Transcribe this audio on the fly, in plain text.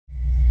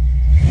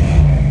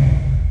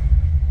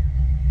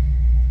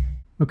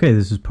Okay,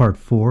 this is part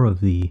 4 of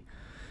the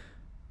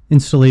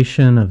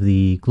installation of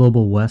the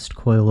Global West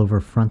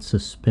coilover front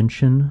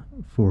suspension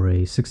for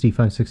a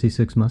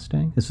 6566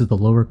 Mustang. This is the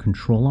lower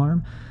control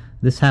arm.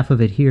 This half of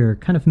it here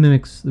kind of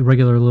mimics the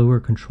regular lower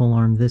control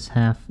arm. This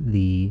half,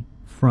 the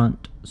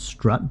front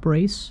strut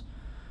brace.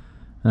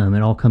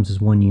 It all comes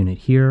as one unit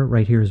here.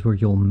 Right here is where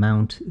you'll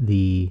mount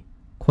the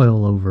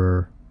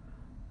coilover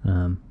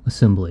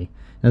assembly.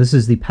 Now this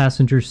is the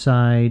passenger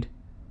side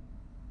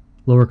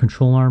lower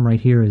control arm. Right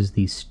here is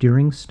the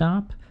steering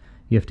stop.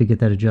 You have to get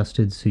that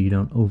adjusted so you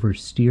don't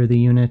oversteer the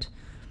unit.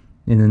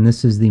 And then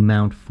this is the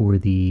mount for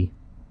the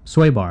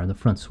sway bar, the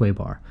front sway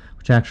bar,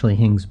 which actually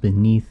hangs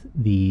beneath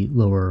the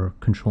lower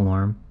control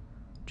arm,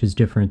 which is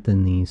different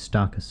than the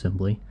stock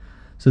assembly.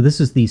 So this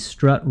is the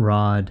strut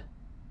rod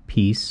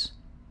piece,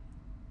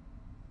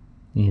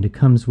 and it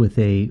comes with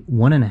a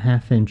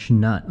 1.5 inch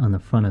nut on the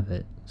front of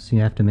it. So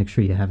you have to make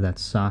sure you have that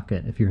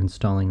socket if you're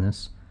installing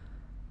this.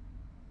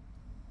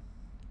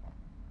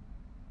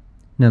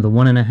 Now the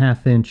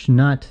 1.5 inch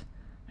nut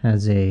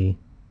has a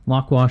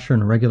lock washer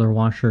and a regular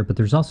washer, but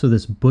there's also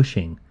this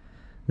bushing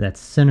that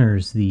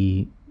centers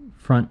the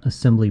front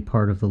assembly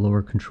part of the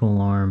lower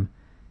control arm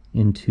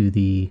into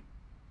the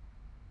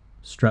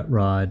strut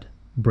rod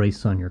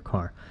brace on your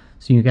car.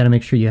 So you got to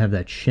make sure you have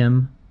that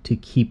shim to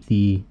keep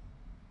the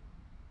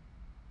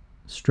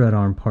strut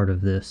arm part of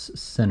this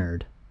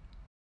centered.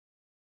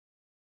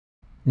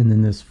 And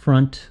then this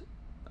front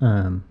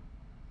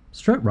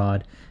strut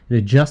rod, it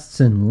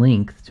adjusts in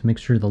length to make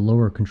sure the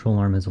lower control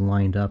arm is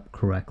lined up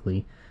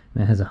correctly,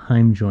 and it has a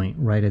heim joint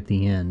right at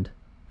the end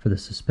for the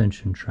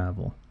suspension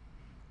travel.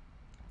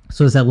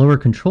 So as that lower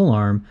control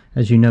arm,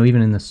 as you know,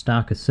 even in the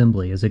stock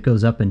assembly, as it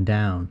goes up and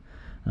down,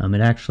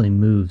 it actually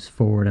moves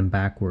forward and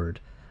backward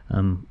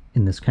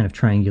in this kind of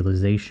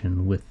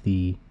triangulation with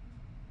the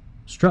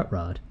strut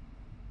rod.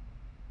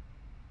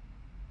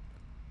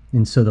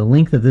 And so the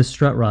length of this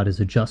strut rod is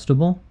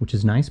adjustable, which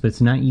is nice, but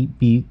it's not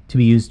to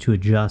be used to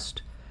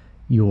adjust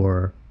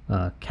your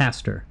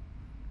caster,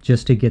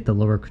 just to get the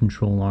lower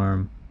control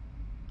arm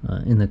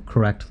in the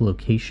correct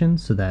location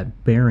so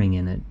that bearing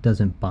in it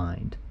doesn't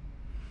bind.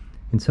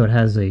 And so it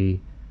has a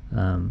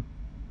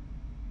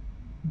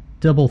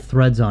double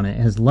threads on it.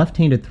 It has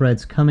left-handed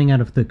threads coming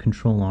out of the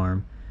control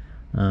arm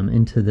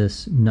into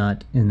this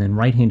nut, and then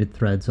right-handed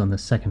threads on the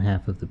second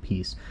half of the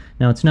piece.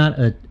 Now it's not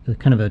a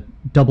kind of a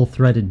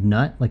double-threaded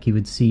nut like you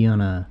would see on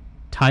a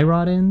tie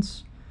rod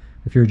ends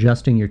if you're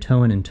adjusting your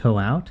toe in and toe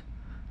out.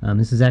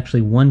 This is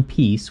actually one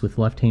piece with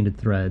left-handed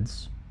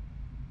threads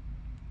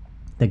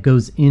that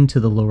goes into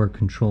the lower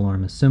control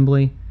arm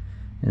assembly,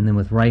 and then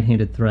with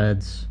right-handed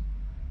threads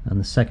on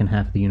the second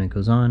half of the unit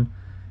goes on,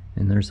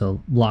 and there's a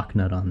lock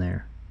nut on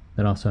there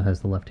that also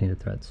has the left-handed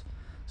threads.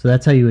 So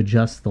that's how you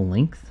adjust the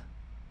length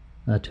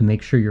to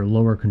make sure your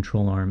lower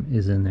control arm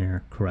is in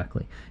there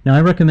correctly. Now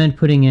I recommend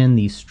putting in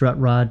the strut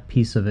rod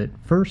piece of it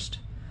first,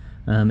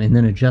 and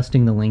then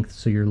adjusting the length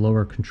so your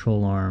lower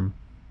control arm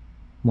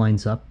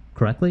lines up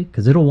correctly,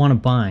 because it'll want to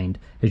bind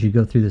as you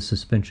go through the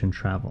suspension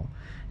travel.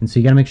 And so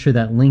you got to make sure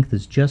that length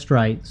is just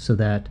right so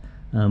that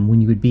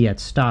when you would be at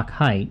stock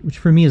height, which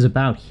for me is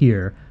about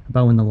here,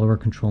 about when the lower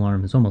control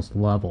arm is almost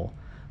level,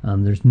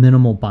 there's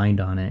minimal bind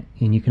on it,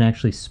 and you can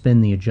actually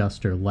spin the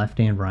adjuster left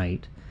and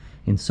right.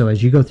 And so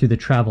as you go through the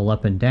travel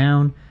up and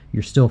down,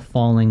 you're still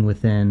falling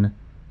within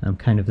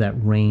kind of that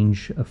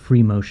range of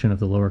free motion of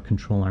the lower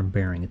control arm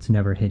bearing. It's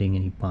never hitting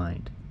any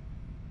bind.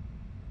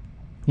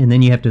 And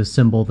then you have to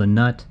assemble the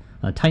nut,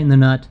 tighten the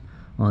nut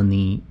on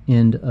the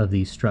end of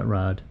the strut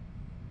rod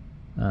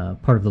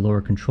part of the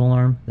lower control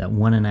arm, that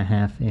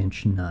 1.5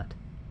 inch nut.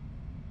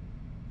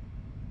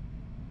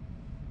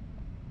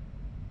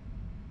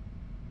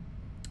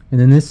 And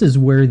then this is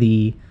where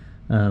the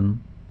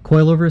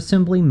coilover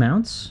assembly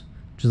mounts,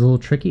 which is a little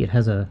tricky. It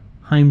has a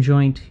heim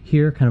joint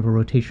here, kind of a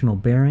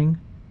rotational bearing.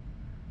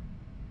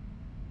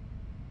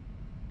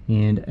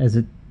 And as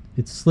it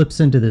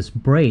slips into this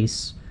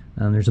brace,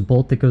 there's a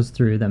bolt that goes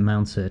through that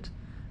mounts it.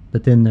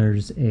 But then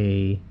there's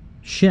a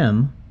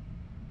shim,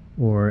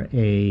 or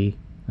a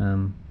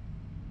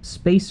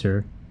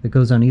spacer, that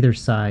goes on either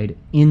side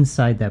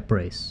inside that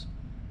brace.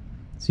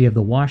 So you have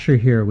the washer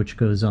here, which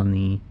goes on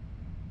the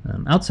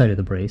outside of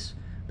the brace,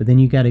 but then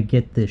you got to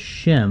get this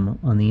shim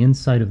on the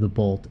inside of the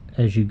bolt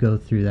as you go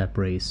through that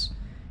brace,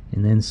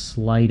 and then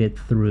slide it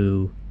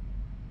through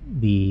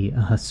the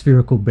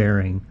spherical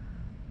bearing,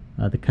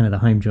 the kind of the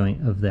heim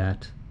joint of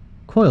that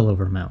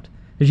coilover mount.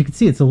 As you can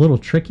see, it's a little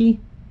tricky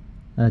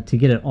to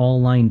get it all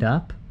lined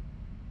up.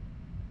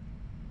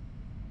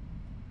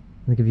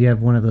 Like if you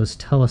have one of those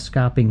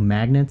telescoping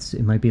magnets,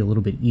 it might be a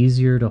little bit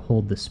easier to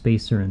hold the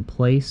spacer in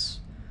place.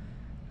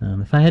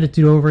 If I had to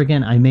do it over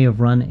again, I may have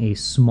run a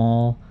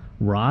small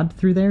rod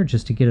through there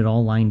just to get it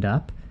all lined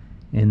up,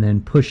 and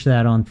then push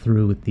that on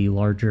through with the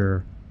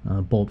larger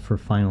bolt for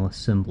final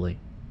assembly.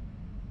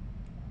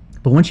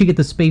 But once you get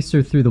the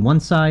spacer through the one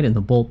side and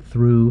the bolt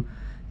through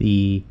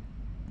the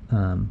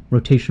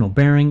rotational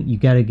bearing, you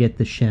got to get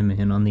the shim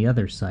in on the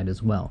other side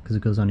as well, because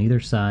it goes on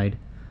either side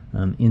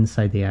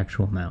inside the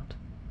actual mount.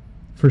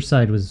 First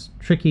side was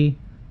tricky,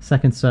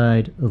 Second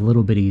side, a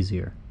little bit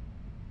easier.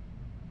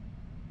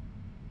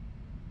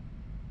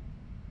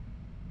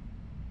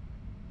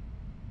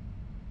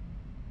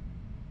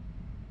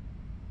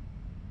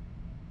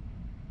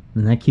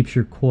 And that keeps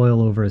your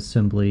coilover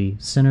assembly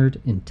centered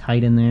and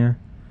tight in there.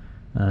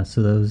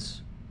 So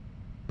those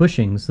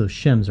bushings, those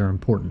shims, are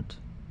important.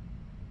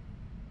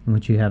 And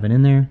once you have it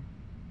in there,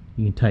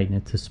 you can tighten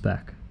it to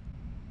spec.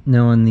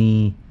 Now on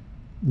the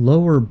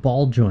lower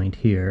ball joint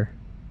here,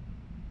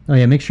 oh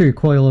yeah, make sure your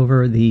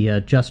coilover, the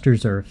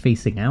adjusters are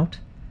facing out.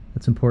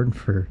 That's important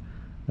for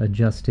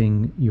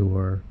adjusting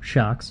your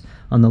shocks.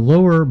 On the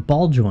lower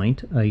ball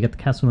joint, you got the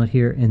castle nut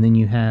here, and then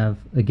you have,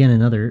 again,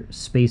 another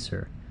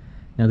spacer.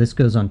 Now this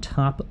goes on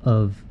top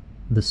of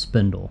the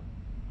spindle,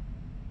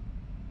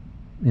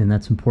 and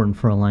that's important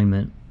for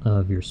alignment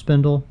of your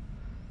spindle.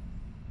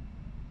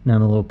 Now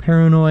I'm a little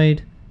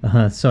paranoid,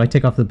 so I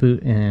take off the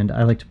boot and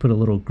I like to put a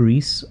little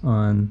grease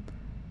on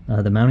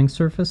the mounting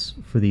surface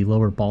for the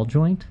lower ball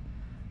joint,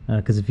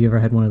 because if you ever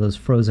had one of those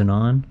frozen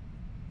on,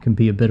 it can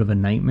be a bit of a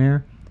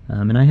nightmare.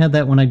 And I had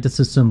that when I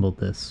disassembled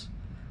this.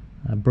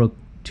 I broke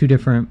 2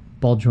 different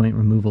ball joint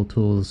removal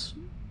tools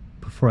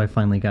before I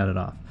finally got it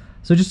off.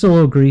 So just a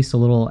little grease, a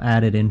little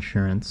added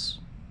insurance.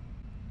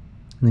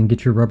 And then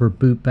get your rubber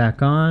boot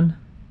back on.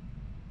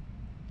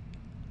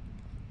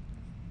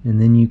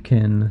 And then you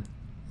can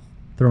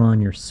throw on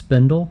your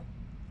spindle.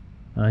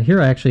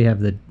 Here I actually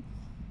have the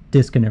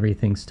disc and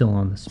everything still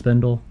on the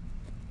spindle.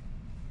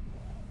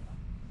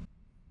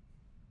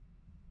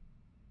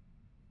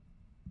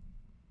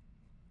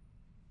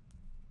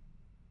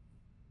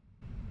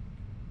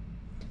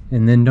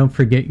 And then don't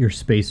forget your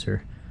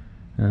spacer.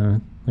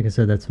 Like I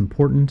said, that's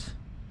important.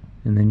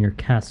 And then your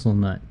castle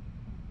nut.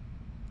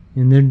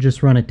 And then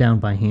just run it down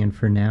by hand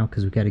for now,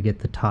 because we've got to get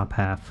the top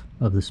half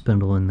of the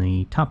spindle in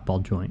the top ball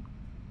joint.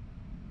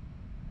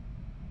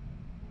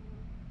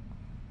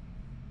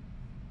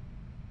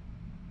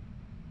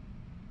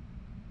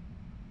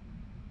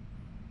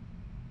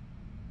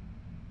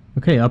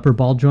 Okay, upper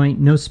ball joint,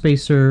 no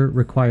spacer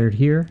required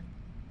here.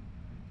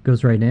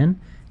 Goes right in. And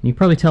you can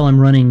probably tell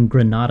I'm running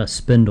Granada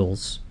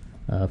spindles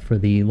for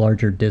the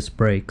larger disc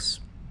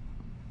brakes.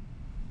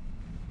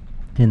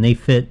 And they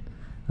fit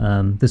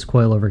this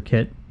coilover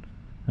kit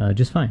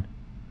just fine.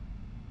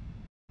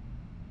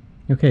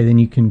 Okay, then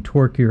you can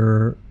torque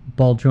your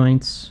ball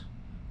joints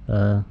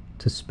to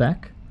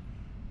spec.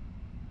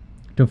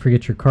 Don't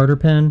forget your Carter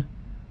pen.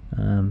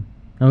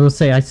 I will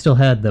say I still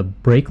had the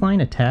brake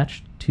line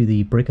attached to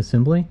the brake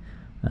assembly,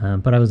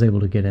 but I was able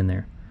to get in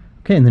there.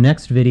 Okay, in the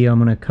next video I'm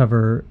going to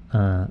cover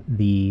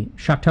the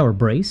shock tower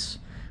brace,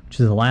 which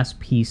is the last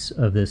piece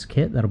of this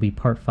kit. That'll be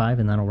part 5,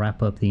 and that'll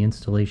wrap up the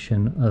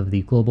installation of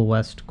the Global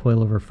West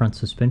coilover front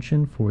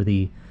suspension for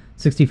the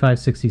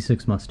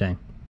 65-66 Mustang.